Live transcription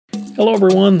Hello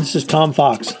everyone, this is Tom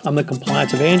Fox. I'm the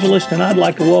Compliance Evangelist and I'd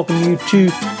like to welcome you to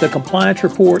the Compliance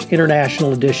Report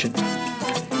International Edition.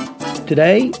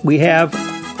 Today we have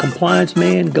Compliance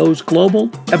Man Goes Global,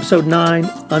 Episode 9,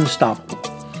 Unstoppable.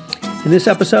 In this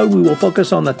episode we will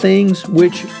focus on the things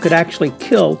which could actually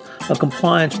kill a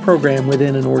compliance program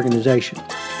within an organization.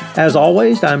 As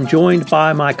always, I'm joined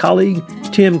by my colleague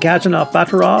Tim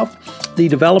Kazanov-Baturov, the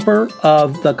developer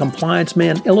of the Compliance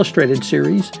Man Illustrated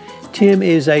series. Tim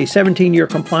is a 17-year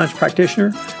compliance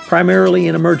practitioner, primarily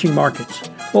in emerging markets.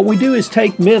 What we do is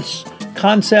take myths,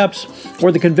 concepts, or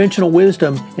the conventional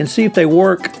wisdom and see if they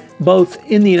work both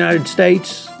in the United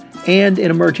States and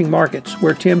in emerging markets,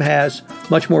 where Tim has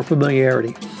much more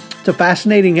familiarity. It's a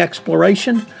fascinating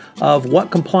exploration of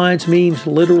what compliance means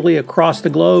literally across the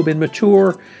globe in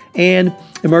mature and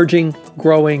emerging,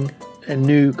 growing, and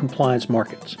new compliance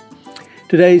markets.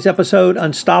 Today's episode,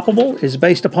 Unstoppable, is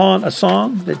based upon a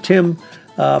song that Tim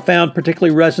found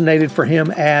particularly resonated for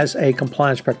him as a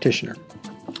compliance practitioner.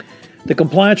 The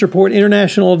Compliance Report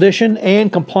International Edition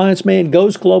and Compliance Man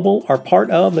Goes Global are part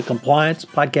of the Compliance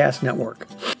Podcast Network.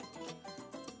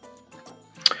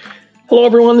 Hello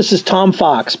everyone, this is Tom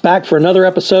Fox, back for another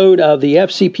episode of the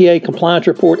FCPA Compliance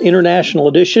Report International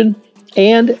Edition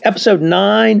and Episode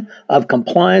 9 of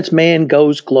Compliance Man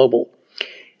Goes Global.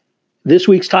 This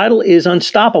week's title is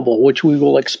Unstoppable, which we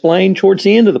will explain towards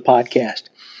the end of the podcast.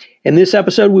 In this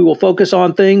episode, we will focus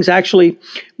on things actually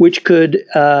which could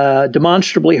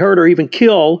demonstrably hurt or even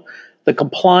kill the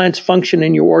compliance function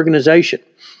in your organization.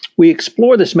 We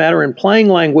explore this matter in plain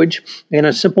language in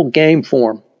a simple game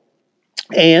form.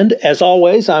 And as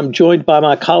always, I'm joined by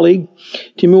my colleague,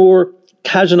 Timur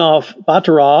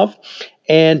Kazanov-Baturov.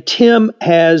 And Tim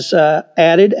has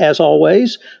added, as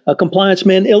always, a Compliance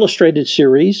Man Illustrated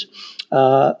series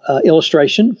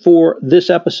illustration for this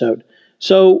episode.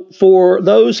 So for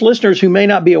those listeners who may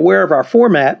not be aware of our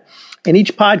format, in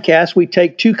each podcast we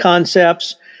take two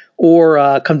concepts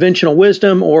or conventional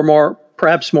wisdom or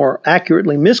perhaps more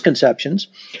accurately misconceptions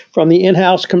from the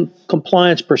in-house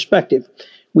compliance perspective.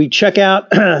 We check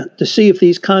out to see if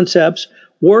these concepts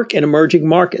work in emerging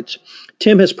markets.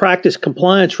 Tim has practiced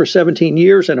compliance for 17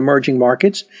 years in emerging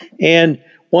markets, and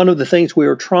one of the things we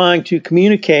are trying to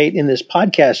communicate in this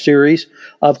podcast series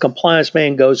of Compliance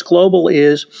Man Goes Global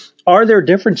is, are there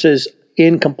differences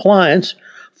in compliance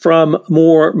from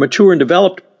more mature and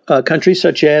developed countries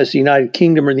such as the United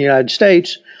Kingdom or the United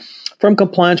States from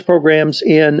compliance programs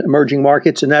in emerging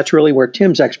markets? And that's really where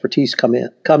Tim's expertise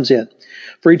comes in.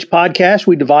 For each podcast,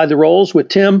 we divide the roles with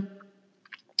Tim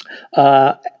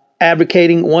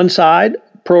advocating one side,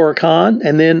 pro or con,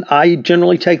 and then I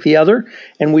generally take the other,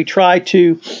 and we try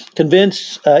to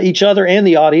convince each other and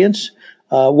the audience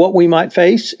what we might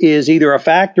face is either a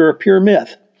fact or a pure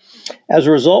myth. As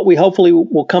a result, we hopefully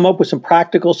will come up with some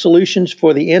practical solutions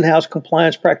for the in-house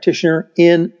compliance practitioner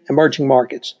in emerging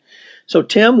markets. So,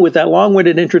 Tim, with that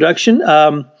long-winded introduction,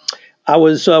 I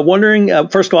was wondering,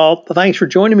 first of all, thanks for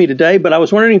joining me today, but I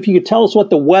was wondering if you could tell us what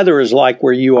the weather is like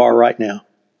where you are right now.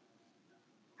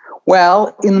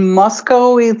 Well, in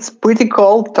Moscow, it's pretty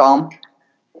cold, Tom.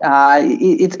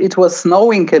 It was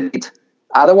snowing a bit.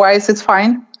 Otherwise, it's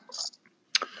fine.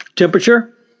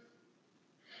 Temperature?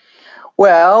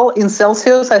 Well, in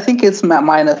Celsius, I think it's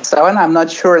 -7. I'm not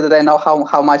sure that I know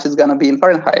how much it's going to be in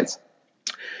Fahrenheit.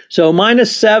 So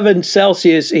 -7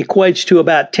 Celsius equates to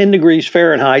about 10 degrees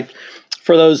Fahrenheit.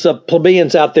 For those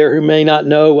plebeians out there who may not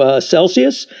know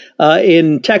Celsius,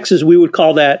 in Texas, we would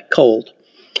call that cold.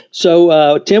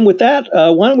 So, Tim, with that,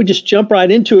 why don't we just jump right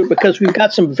into it, because we've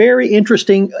got some very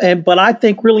interesting but I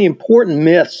think really important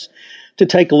myths to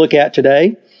take a look at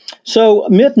today. So,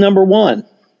 myth number one,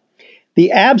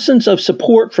 the absence of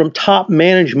support from top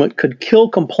management could kill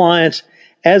compliance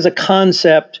as a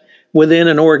concept within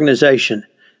an organization.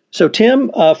 So,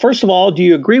 Tim, first of all, do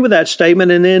you agree with that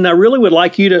statement? And then I really would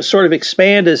like you to sort of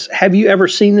expand as, have you ever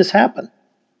seen this happen?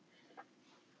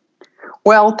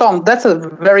 Well, Tom, that's a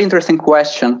very interesting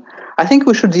question. I think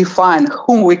we should define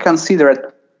whom we consider as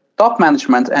top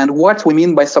management and what we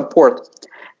mean by support.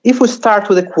 If we start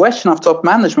with the question of top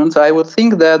management, I would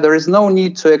think that there is no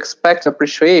need to expect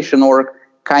appreciation or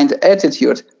kind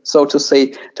attitude, so to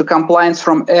say, to compliance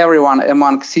from everyone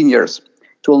among seniors.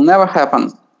 It will never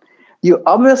happen. You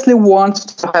obviously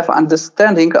want to have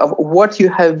understanding of what you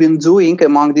have been doing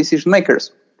among decision makers.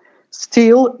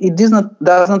 Still, it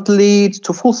doesn't lead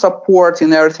to full support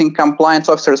in everything compliance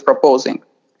officer is proposing.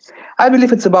 I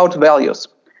believe it's about values.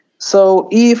 So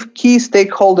if key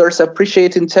stakeholders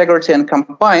appreciate integrity and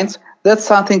compliance, that's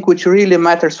something which really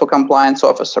matters for compliance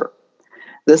officer.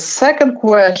 The second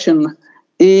question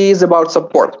is about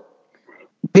support.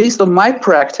 Based on my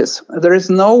practice, there is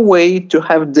no way to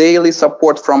have daily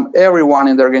support from everyone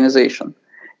in the organization.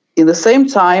 In the same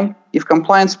time, if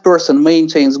compliance person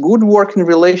maintains good working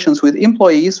relations with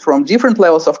employees from different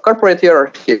levels of corporate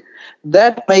hierarchy,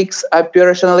 that makes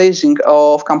operationalizing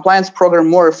of compliance program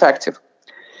more effective.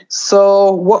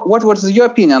 So what was your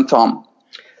opinion, Tom?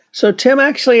 So, Tim,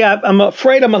 actually, I'm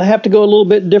afraid I'm going to have to go a little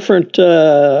bit different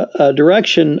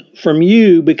direction from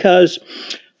you because,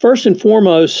 first and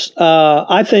foremost,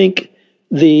 I think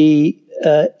the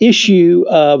issue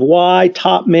of why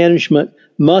top management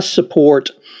must support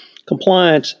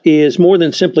compliance is more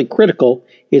than simply critical.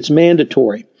 It's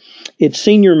mandatory. It's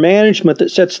senior management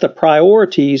that sets the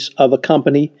priorities of a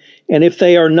company, and if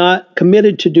they are not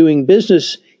committed to doing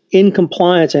business in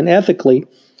compliance and ethically,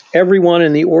 everyone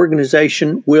in the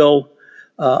organization will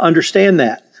understand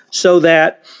that. So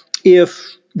that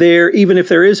even if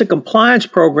there is a compliance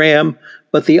program,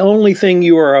 but the only thing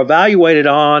you are evaluated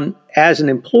on as an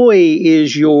employee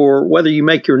is whether you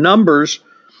make your numbers,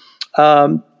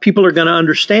 people are going to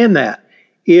understand that.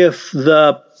 If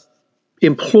the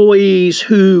employees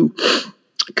who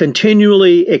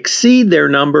continually exceed their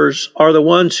numbers are the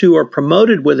ones who are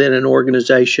promoted within an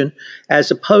organization, as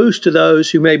opposed to those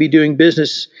who may be doing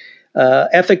business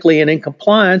ethically and in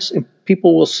compliance, and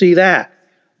people will see that.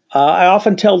 I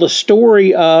often tell the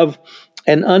story of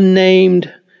an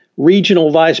unnamed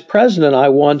regional vice president I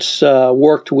once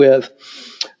worked with,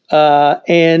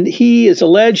 and he is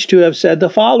alleged to have said the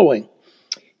following: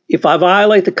 if I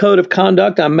violate the code of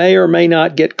conduct, I may or may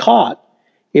not get caught.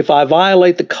 If I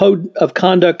violate the code of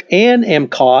conduct and am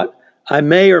caught, I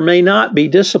may or may not be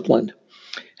disciplined.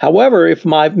 However, if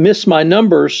I miss my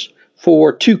numbers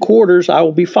for 2 quarters, I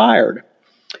will be fired.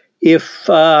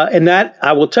 And that,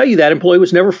 I will tell you, that employee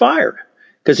was never fired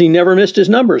because he never missed his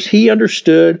numbers. He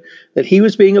understood that he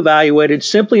was being evaluated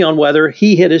simply on whether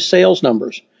he hit his sales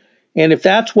numbers. And if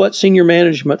that's what senior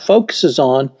management focuses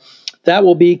on, that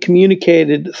will be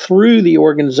communicated through the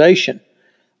organization.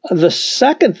 The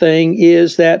second thing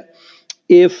is that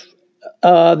if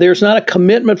there's not a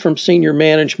commitment from senior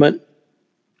management,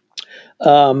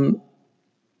 and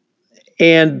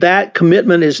that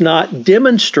commitment is not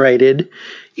demonstrated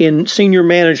in senior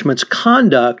management's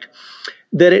conduct,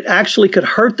 that it actually could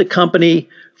hurt the company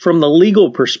from the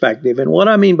legal perspective. And what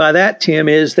I mean by that, Tim,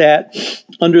 is that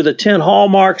under the 10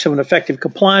 hallmarks of an effective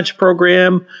compliance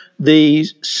program, the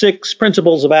 6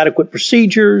 principles of adequate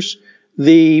procedures,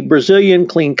 the Brazilian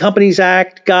Clean Companies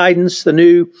Act guidance, the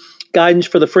new guidance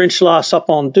for the French law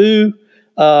Sapin-II,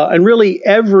 and really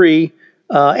every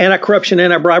anti-corruption,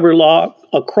 anti-bribery law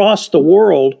across the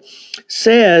world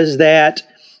says that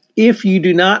if you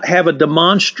do not have a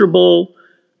demonstrable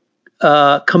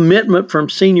commitment from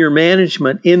senior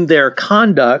management in their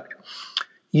conduct,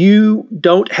 you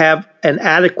don't have an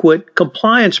adequate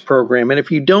compliance program. And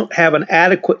if you don't have an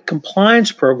adequate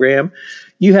compliance program,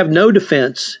 you have no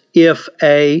defense if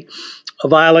a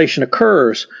violation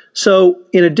occurs. So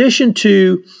in addition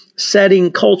to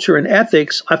setting culture and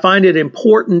ethics, I find it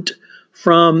important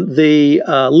from the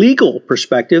legal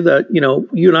perspective that,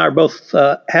 you and I are both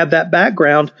have that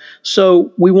background.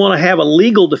 So we want to have a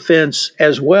legal defense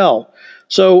as well.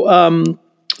 So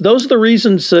those are the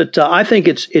reasons that I think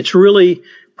it's really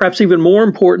perhaps even more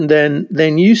important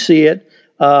than you see it.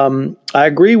 I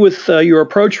agree with your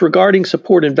approach regarding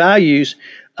support and values,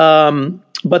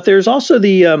 but there's also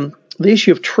the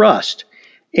issue of trust.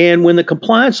 And when the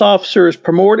compliance officer is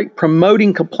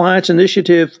promoting compliance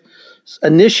initiatives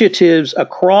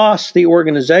across the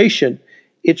organization,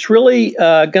 it's really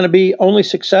going to be only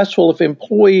successful if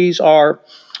employees are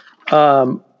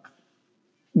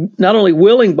not only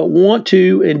willing but want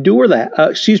to endure that.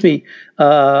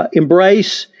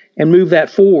 Embrace and move that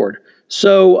forward.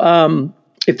 So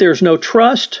if there's no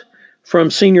trust from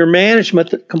senior management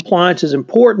that compliance is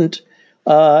important,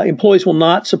 employees will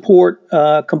not support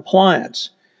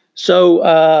compliance. So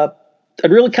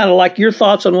I'd really kind of like your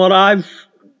thoughts on what I've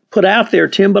put out there,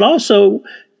 Tim, but also,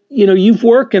 you've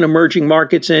worked in emerging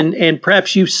markets and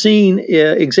perhaps you've seen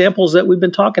examples that we've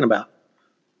been talking about.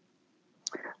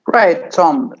 Right,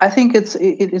 Tom. I think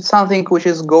it's something which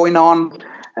is going on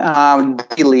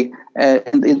daily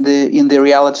in the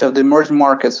reality of the emerging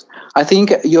markets. I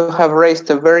think you have raised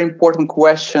a very important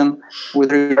question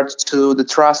with regards to the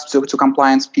trust to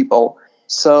compliance people.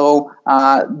 So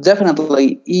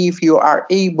definitely, if you are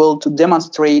able to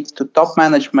demonstrate to top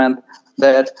management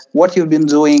that what you've been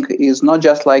doing is not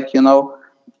just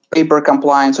paper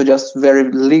compliance or just very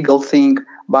legal thing,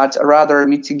 but rather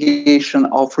mitigation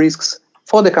of risks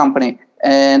for the company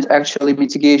and actually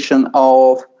mitigation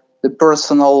of the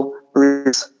personal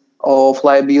risks of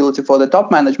liability for the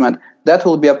top management, that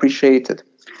will be appreciated.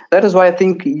 That is why I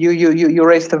think you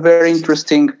raised a very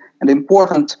interesting and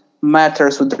important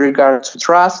matters with regard to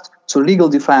trust, to legal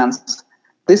defense.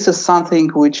 This is something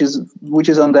which is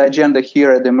on the agenda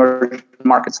here at the emerging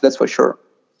markets, that's for sure.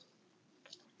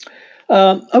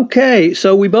 Okay,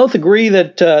 so we both agree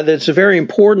that it's very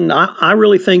important. I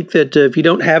really think that if you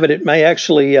don't have it, it may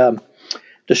actually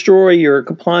destroy your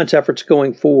compliance efforts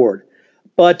going forward.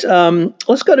 But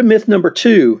let's go to myth number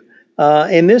 2.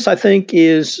 And this, I think,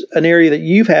 is an area that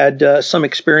you've had some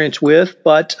experience with.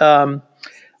 But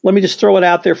let me just throw it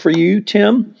out there for you,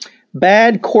 Tim.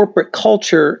 Bad corporate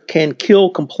culture can kill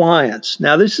compliance.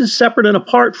 Now, this is separate and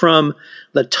apart from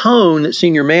the tone that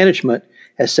senior management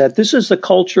has set. This is the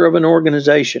culture of an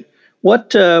organization.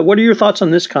 What are your thoughts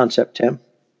on this concept, Tim?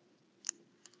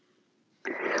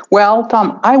 Well,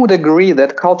 Tom, I would agree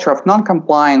that culture of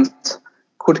non-compliance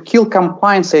could kill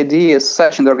compliance ideas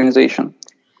such in the organization.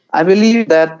 I believe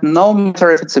that no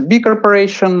matter if it's a big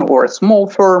corporation or a small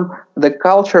firm, the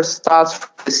culture starts from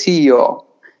the CEO.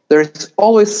 There is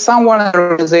always someone in the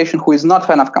organization who is not a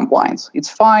fan of compliance. It's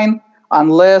fine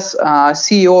unless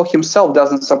CEO himself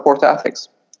doesn't support ethics.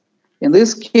 In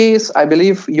this case, I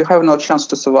believe you have no chance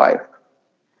to survive.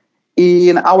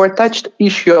 In our touched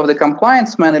issue of the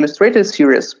Compliance Man Illustrated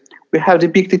series, we have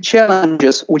depicted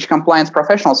challenges which compliance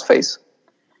professionals face.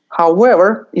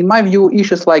 However, in my view,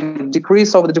 issues like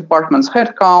decrease of the department's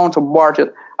headcount or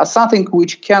budget are something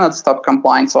which cannot stop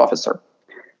compliance officer.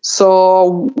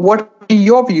 So what are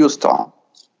your views, Tom?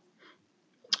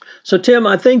 So, Tim,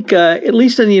 I think at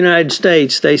least in the United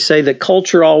States, they say that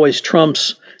culture always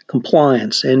trumps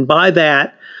compliance. And by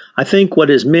that, I think what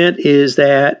is meant is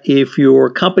that if your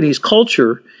company's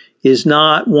culture is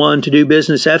not one to do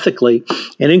business ethically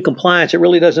and in compliance, it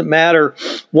really doesn't matter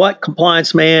what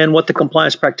compliance man, what the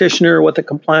compliance practitioner, what the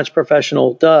compliance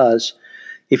professional does.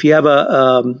 If you have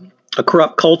a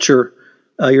corrupt culture,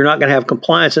 you're not going to have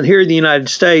compliance. And here in the United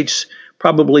States,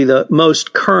 probably the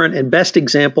most current and best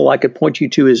example I could point you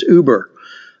to is Uber,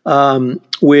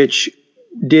 which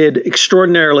did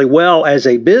extraordinarily well as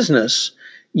a business,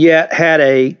 yet had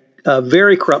a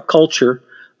very corrupt culture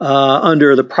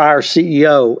under the prior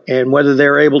CEO. And whether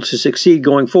they're able to succeed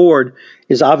going forward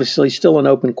is obviously still an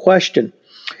open question.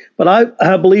 But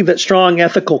I believe that strong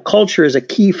ethical culture is a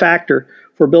key factor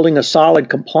for building a solid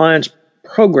compliance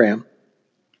program.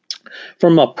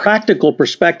 From a practical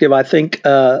perspective, I think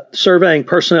surveying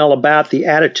personnel about the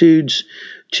attitudes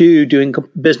to doing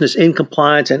business in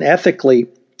compliance and ethically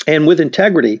and with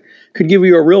integrity could give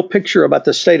you a real picture about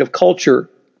the state of culture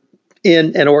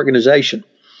in an organization.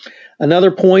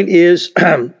 Another point is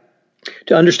to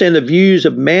understand the views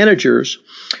of managers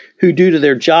who, due to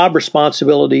their job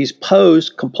responsibilities, pose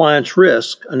compliance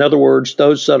risk. In other words,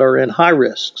 those that are in high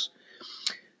risks.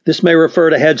 This may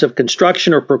refer to heads of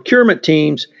construction or procurement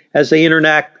teams as they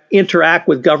interact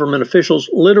with government officials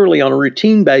literally on a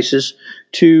routine basis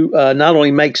to not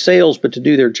only make sales, but to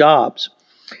do their jobs.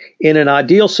 In an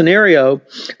ideal scenario,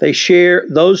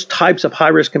 those types of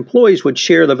high-risk employees would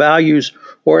share the values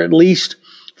or at least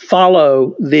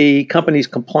follow the company's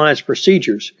compliance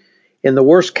procedures. In the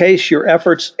worst case, your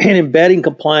efforts in embedding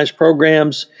compliance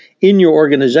programs in your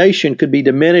organization could be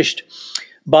diminished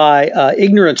by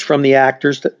ignorance from the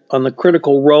actors on the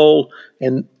critical role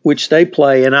in which they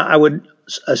play. And I would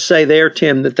say there,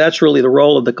 Tim, that that's really the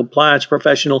role of the compliance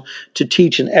professional, to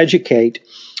teach and educate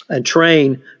and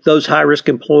train those high-risk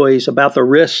employees about the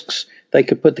risks they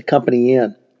could put the company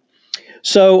in.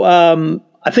 So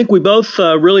I think we both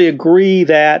really agree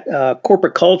that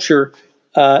corporate culture,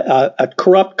 a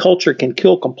corrupt culture can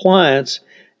kill compliance.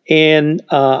 And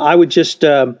I would just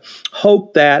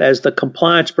hope that as the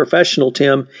compliance professional,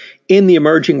 Tim, in the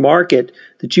emerging market,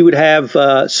 that you would have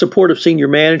support of senior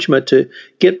management to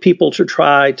get people to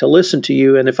try to listen to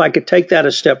you. And if I could take that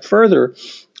a step further,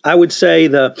 I would say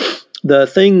the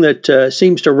thing that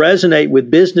seems to resonate with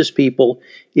business people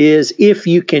is if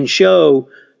you can show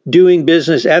doing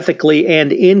business ethically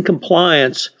and in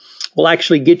compliance will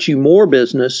actually get you more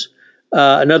business.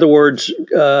 In other words,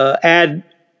 add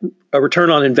a return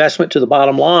on investment to the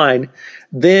bottom line,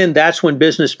 then that's when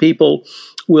business people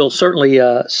will certainly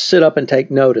sit up and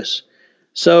take notice.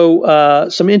 So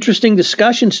some interesting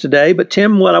discussions today. But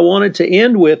Tim, what I wanted to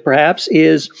end with perhaps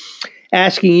is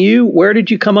asking you, where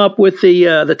did you come up with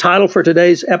the title for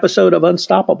today's episode of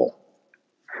Unstoppable?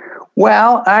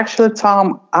 Well, actually,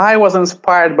 Tom, I was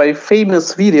inspired by a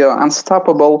famous video,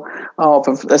 Unstoppable, of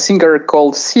a singer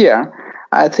called Sia.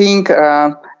 I think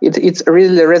it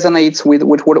really resonates with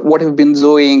what we've been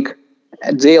doing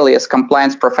daily as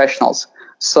compliance professionals.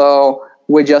 So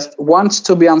we just want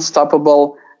to be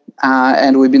unstoppable,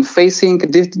 and we've been facing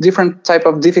different type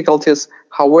of difficulties.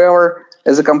 However,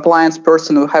 as a compliance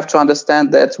person, we have to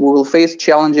understand that we will face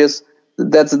challenges.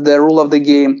 That's the rule of the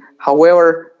game.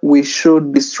 However, we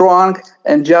should be strong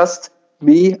and just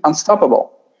be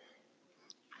unstoppable.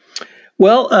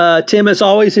 Well, Tim, as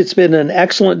always, it's been an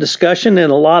excellent discussion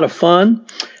and a lot of fun.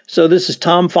 So this is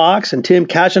Tom Fox and Tim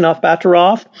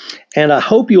Khachanov-Baturov, and I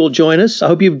hope you will join us. I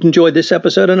hope you've enjoyed this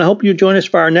episode, and I hope you join us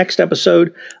for our next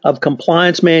episode of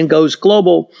Compliance Man Goes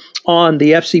Global on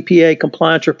the FCPA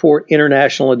Compliance Report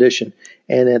International Edition.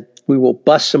 And we will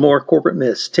bust some more corporate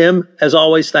myths. Tim, as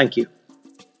always, thank you.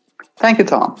 Thank you,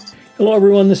 Tom. Hello,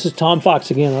 everyone. This is Tom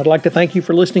Fox again. I'd like to thank you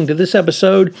for listening to this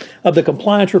episode of the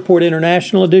Compliance Report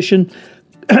International Edition,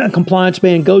 Compliance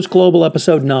Man Goes Global,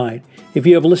 Episode 9. If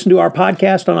you have listened to our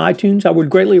podcast on iTunes, I would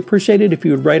greatly appreciate it if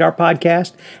you would rate our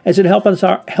podcast, as it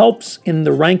helps in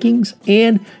the rankings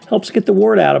and helps get the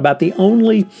word out about the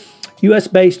only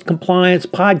U.S.-based compliance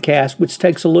podcast which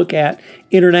takes a look at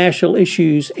international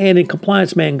issues and, in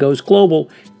Compliance Man Goes Global,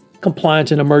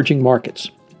 compliance in emerging markets.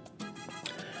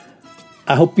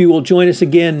 I hope you will join us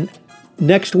again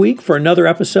next week for another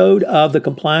episode of the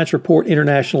Compliance Report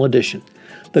International Edition.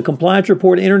 The Compliance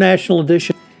Report International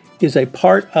Edition is a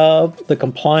part of the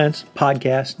Compliance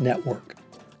Podcast Network.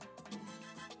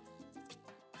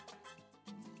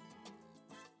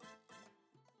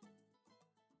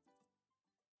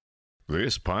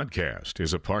 This podcast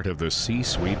is a part of the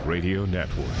C-Suite Radio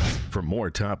Network. For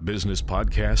more top business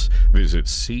podcasts, visit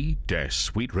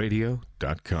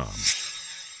c-suiteradio.com.